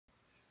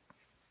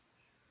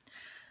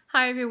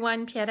Hi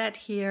everyone, Pierrette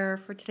here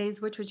for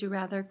today's Which Would You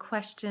Rather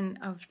question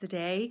of the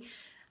day.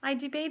 I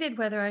debated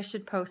whether I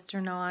should post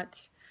or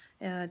not.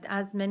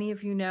 As many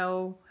of you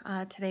know,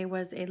 today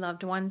was a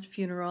loved one's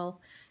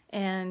funeral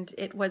and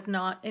it was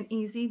not an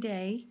easy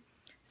day.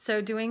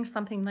 So doing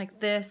something like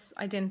this,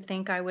 I didn't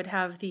think I would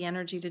have the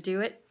energy to do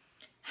it.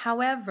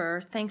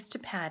 However, thanks to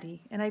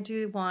Patty, and I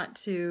do want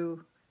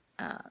to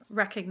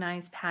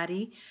recognize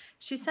Patty,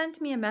 she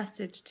sent me a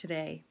message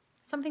today,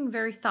 something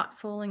very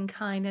thoughtful and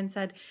kind, and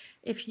said,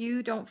 if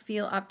you don't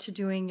feel up to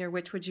doing your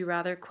Which Would You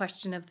Rather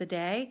question of the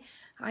day,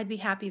 I'd be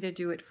happy to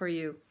do it for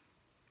you.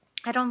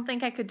 I don't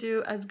think I could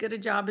do as good a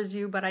job as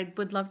you, but I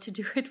would love to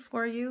do it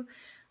for you.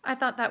 I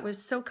thought that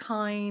was so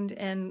kind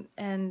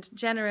and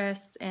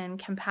generous and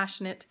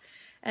compassionate,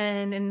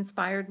 and it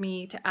inspired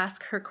me to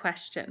ask her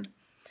question.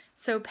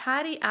 So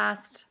I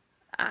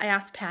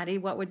asked Patty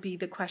what would be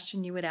the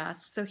question you would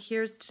ask. So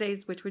here's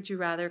today's Which Would You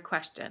Rather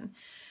question.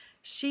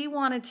 She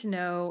wanted to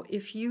know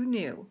if you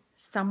knew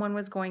someone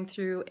was going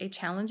through a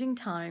challenging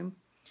time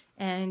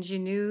and you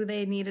knew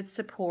they needed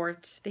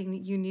support,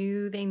 you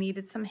knew they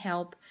needed some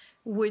help,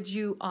 would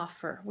you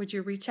offer? Would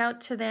you reach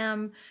out to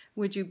them?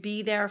 Would you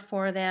be there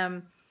for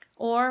them?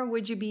 Or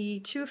would you be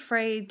too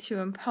afraid to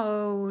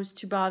impose,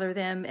 to bother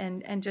them,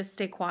 and just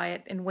stay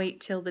quiet and wait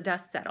till the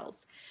dust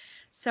settles?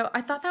 So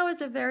I thought that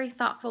was a very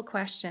thoughtful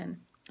question.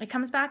 It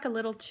comes back a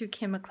little to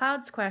Kim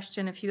McLeod's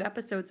question a few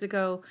episodes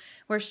ago,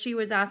 where she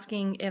was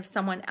asking if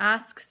someone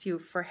asks you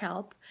for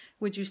help,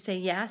 would you say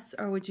yes,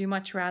 or would you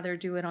much rather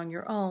do it on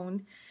your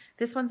own?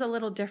 This one's a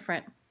little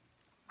different.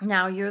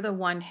 Now you're the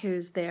one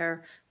who's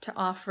there to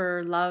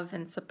offer love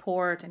and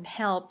support and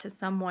help to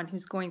someone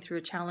who's going through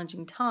a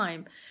challenging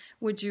time.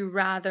 Would you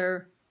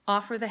rather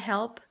offer the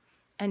help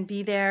and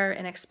be there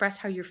and express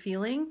how you're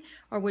feeling,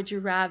 or would you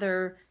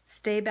rather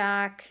stay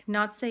back,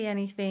 not say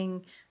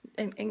anything,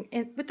 and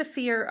with the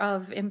fear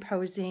of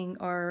imposing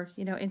or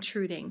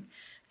intruding?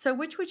 So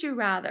which would you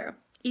rather?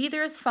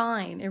 Either is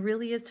fine. It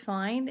really is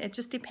fine. It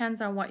just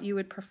depends on what you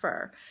would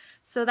prefer.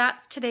 So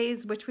that's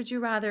today's Which Would You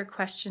Rather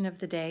question of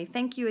the day.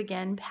 Thank you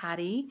again,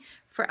 Patty,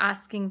 for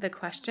asking the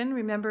question.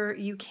 Remember,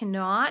 you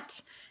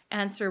cannot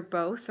answer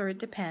both, or it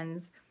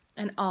depends,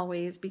 and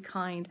always be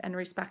kind and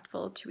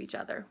respectful to each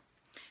other.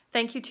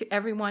 Thank you to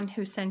everyone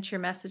who sent your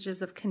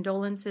messages of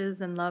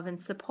condolences and love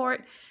and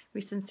support. We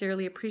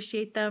sincerely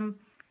appreciate them.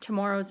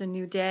 Tomorrow's a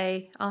new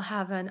day. I'll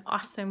have an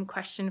awesome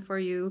question for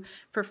you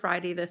for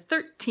Friday the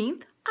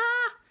 13th.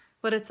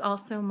 But it's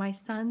also my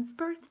son's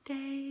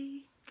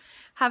birthday.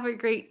 Have a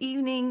great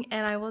evening,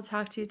 and I will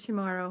talk to you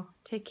tomorrow.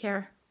 Take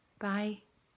care. Bye.